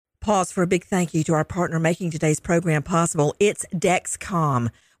Pause for a big thank you to our partner making today's program possible. It's Dexcom.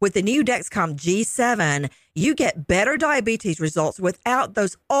 With the new Dexcom G7, you get better diabetes results without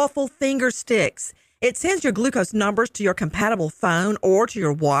those awful finger sticks. It sends your glucose numbers to your compatible phone or to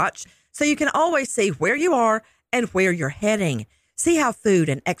your watch, so you can always see where you are and where you're heading. See how food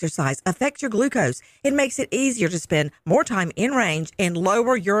and exercise affect your glucose. It makes it easier to spend more time in range and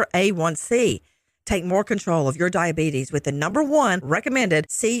lower your A1C. Take more control of your diabetes with the #1 recommended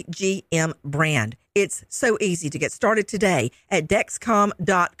CGM brand. It's so easy to get started today at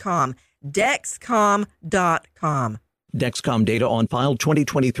Dexcom.com. Dexcom.com. Dexcom data on file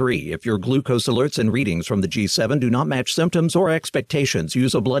 2023. If your glucose alerts and readings from the G7 do not match symptoms or expectations,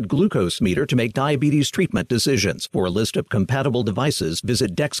 use a blood glucose meter to make diabetes treatment decisions. For a list of compatible devices,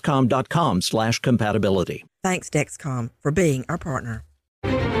 visit Dexcom.com/compatibility. Thanks, Dexcom, for being our partner.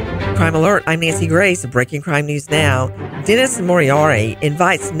 Crime Alert, I'm Nancy Grace. Breaking crime news now. Dennis Moriarty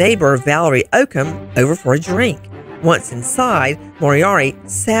invites neighbor Valerie Oakham over for a drink. Once inside, Moriarty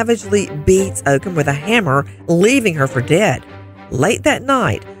savagely beats Oakham with a hammer, leaving her for dead. Late that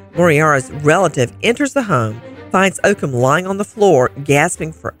night, Moriarty's relative enters the home, finds Oakham lying on the floor,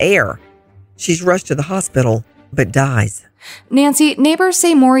 gasping for air. She's rushed to the hospital, but dies. Nancy, neighbors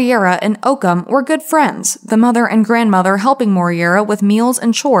say Moriera and Oakham were good friends, the mother and grandmother helping Moriera with meals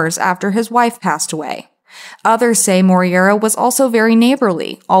and chores after his wife passed away. Others say Moriera was also very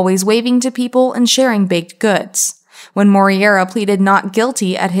neighborly, always waving to people and sharing baked goods. When Moriera pleaded not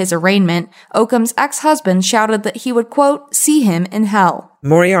guilty at his arraignment, Oakham's ex-husband shouted that he would, quote, see him in hell.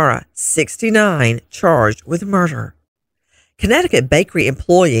 Moriera, 69, charged with murder. Connecticut bakery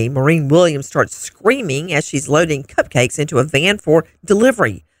employee Maureen Williams starts screaming as she's loading cupcakes into a van for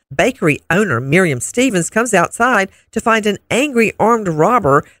delivery. Bakery owner Miriam Stevens comes outside to find an angry armed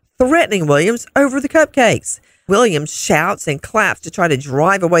robber threatening Williams over the cupcakes. Williams shouts and claps to try to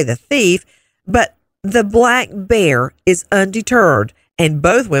drive away the thief, but the black bear is undeterred, and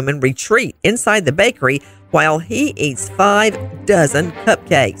both women retreat inside the bakery while he eats 6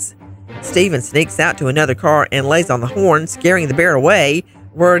 cupcakes. Stephen sneaks out to another car and lays on the horn, scaring the bear away.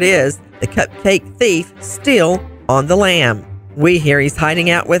 Word is, the cupcake thief still on the lam. We hear he's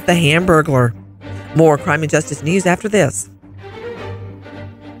hiding out with the Hamburglar. More crime and justice news after this.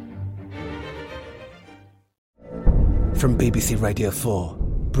 From BBC Radio 4,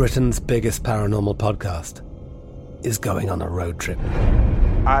 Britain's biggest paranormal podcast is going on a road trip.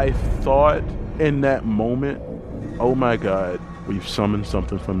 I thought in that moment, oh my God, we've summoned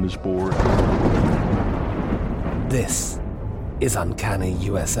something from this board. This is Uncanny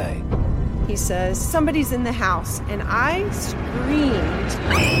USA. He says, somebody's in the house, and I screamed.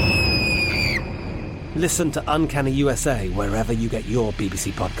 Listen to Uncanny USA wherever you get your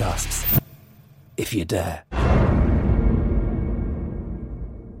BBC podcasts, if you dare.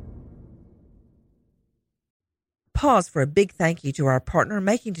 Pause for a big thank you to our partner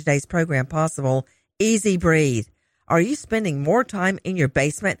making today's program possible, Easy Breathe. Are you spending more time in your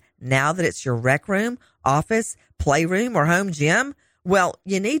basement now that it's your rec room, office, playroom, or home gym? Well,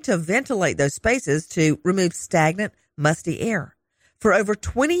 you need to ventilate those spaces to remove stagnant, musty air. For over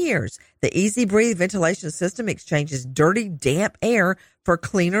 20 years, the Easy Breathe ventilation system exchanges dirty, damp air for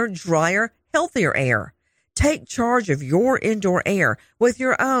cleaner, drier, healthier air. Take charge of your indoor air with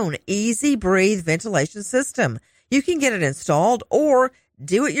your own Easy Breathe ventilation system. You can get it installed or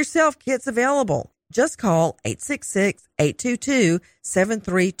do-it-yourself kits available. Just call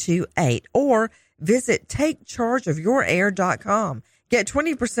 866-822-7328 or visit TakeChargeOfYourAir.com. Get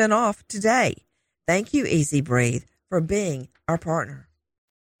 20% off today. Thank you, Easy Breathe, for being our partner.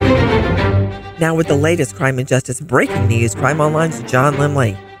 Now with the latest crime and justice breaking news, Crime Online's John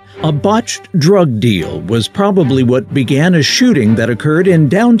Limley. A botched drug deal was probably what began a shooting that occurred in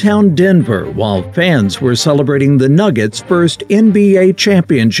downtown Denver while fans were celebrating the Nuggets' first NBA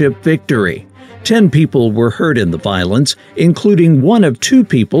championship victory. 10 people were hurt in the violence, including one of 2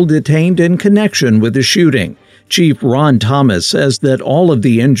 people detained in connection with the shooting. Chief Ron Thomas says that all of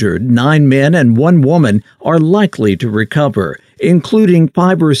the injured, 9 men and 1 woman, are likely to recover, including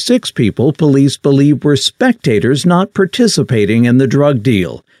 5 or 6 people police believe were spectators not participating in the drug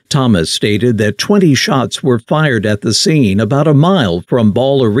deal. Thomas stated that 20 shots were fired at the scene about a mile from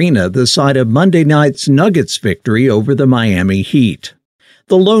Ball Arena, the site of Monday night's Nuggets victory over the Miami Heat.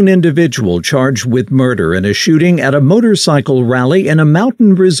 The lone individual charged with murder in a shooting at a motorcycle rally in a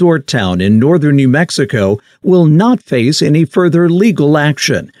mountain resort town in northern New Mexico will not face any further legal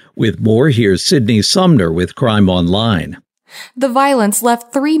action. With more, here's Sydney Sumner with Crime Online. The violence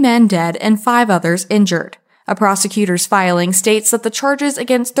left 3 men dead and 5 others injured. A prosecutor's filing states that the charges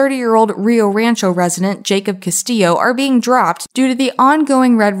against 30-year-old Rio Rancho resident Jacob Castillo are being dropped due to the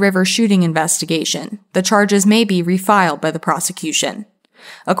ongoing Red River shooting investigation. The charges may be refiled by the prosecution.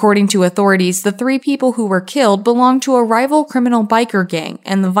 According to authorities, the 3 people who were killed belonged to a rival criminal biker gang,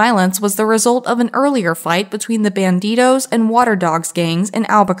 and the violence was the result of an earlier fight between the Bandidos and Water Dogs gangs in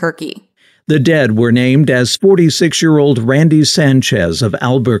Albuquerque. The dead were named as 46-year-old Randy Sanchez of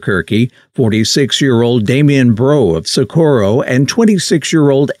Albuquerque, 46-year-old Damian Bro of Socorro, and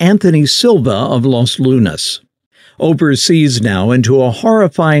 26-year-old Anthony Silva of Los Lunas. Overseas now into a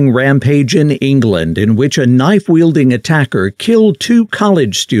horrifying rampage in England in which a knife-wielding attacker killed 2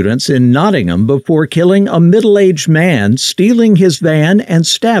 college students in Nottingham before killing a middle-aged man, stealing his van, and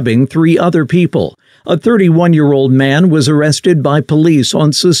stabbing 3 other people. A 31-year-old man was arrested by police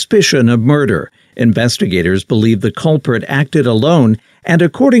on suspicion of murder. Investigators believe the culprit acted alone, and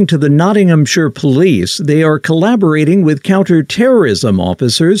according to the Nottinghamshire Police, they are collaborating with counter-terrorism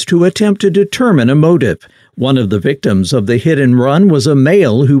officers to attempt to determine a motive. One of the victims of the hit-and-run was a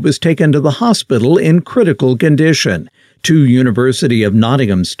male who was taken to the hospital in critical condition. 2 University of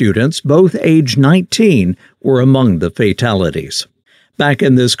Nottingham students, both age 19, were among the fatalities. Back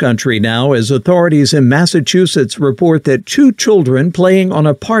in this country now, as authorities in Massachusetts report that 2 children playing on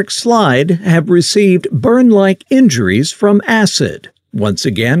a park slide have received burn-like injuries from acid. Once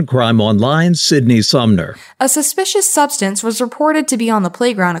again, Crime Online's Sydney Sumner. A suspicious substance was reported to be on the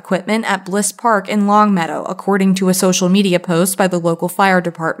playground equipment at Bliss Park in Longmeadow, according to a social media post by the local fire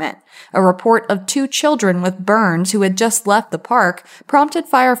department. A report of 2 children with burns who had just left the park prompted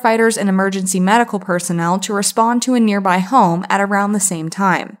firefighters and emergency medical personnel to respond to a nearby home at around the same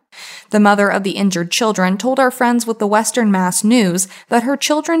time. The mother of the injured children told our friends with the Western Mass News that her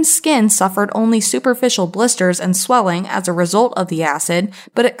children's skin suffered only superficial blisters and swelling as a result of the acid,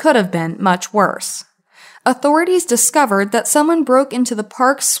 but it could have been much worse. Authorities discovered that someone broke into the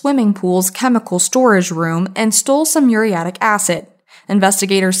park's swimming pool's chemical storage room and stole some muriatic acid.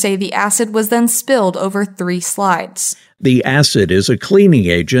 Investigators say the acid was then spilled over 3 slides. The acid is a cleaning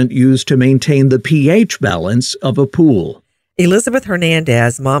agent used to maintain the pH balance of a pool. Elizabeth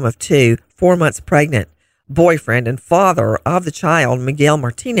Hernandez, mom of 2, 4 months pregnant, boyfriend and father of the child, Miguel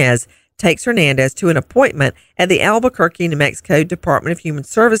Martinez, takes Hernandez to an appointment at the Albuquerque, New Mexico Department of Human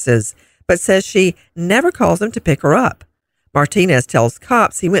Services, but says she never calls him to pick her up. Martinez tells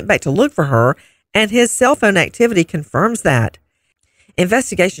cops he went back to look for her, and his cell phone activity confirms that.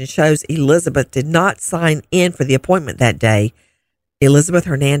 Investigation shows Elizabeth did not sign in for the appointment that day. Elizabeth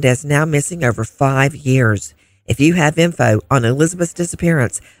Hernandez now missing over 5 years. If you have info on Elizabeth's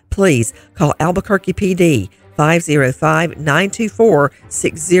disappearance, please call Albuquerque PD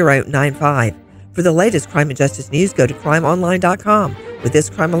 505-924-6095. For the latest crime and justice news, go to crimeonline.com. With this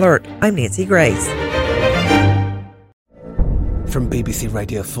crime alert, I'm Nancy Grace. From BBC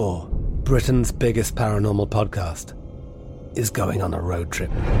Radio 4, Britain's biggest paranormal podcast is going on a road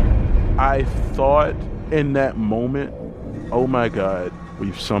trip. I thought in that moment, oh my God,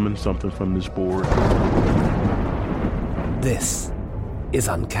 we've summoned something from this board. This is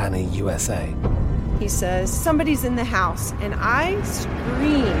Uncanny USA. He says, somebody's in the house, and I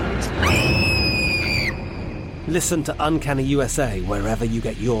screamed. Listen to Uncanny USA wherever you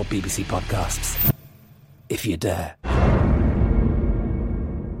get your BBC podcasts, if you dare.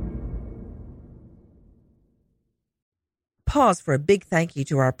 Pause for a big thank you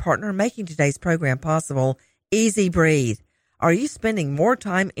to our partner making today's program possible, Easy Breathe. Are you spending more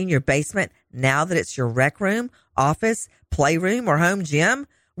time in your basement now that it's your rec room, office, playroom, or home gym?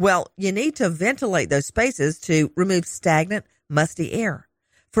 Well, you need to ventilate those spaces to remove stagnant, musty air.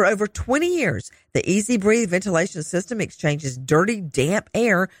 For over 20 years, the Easy Breathe ventilation system exchanges dirty, damp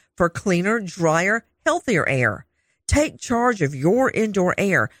air for cleaner, drier, healthier air. Take charge of your indoor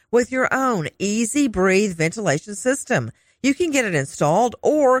air with your own Easy Breathe ventilation system. You can get it installed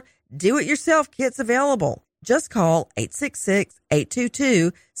or do-it-yourself kits available. Just call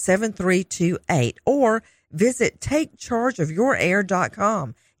 866-822-7328 or visit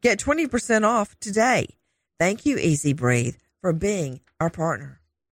TakeChargeOfYourAir.com. Get 20% off today. Thank you, Easy Breathe, for being our partner.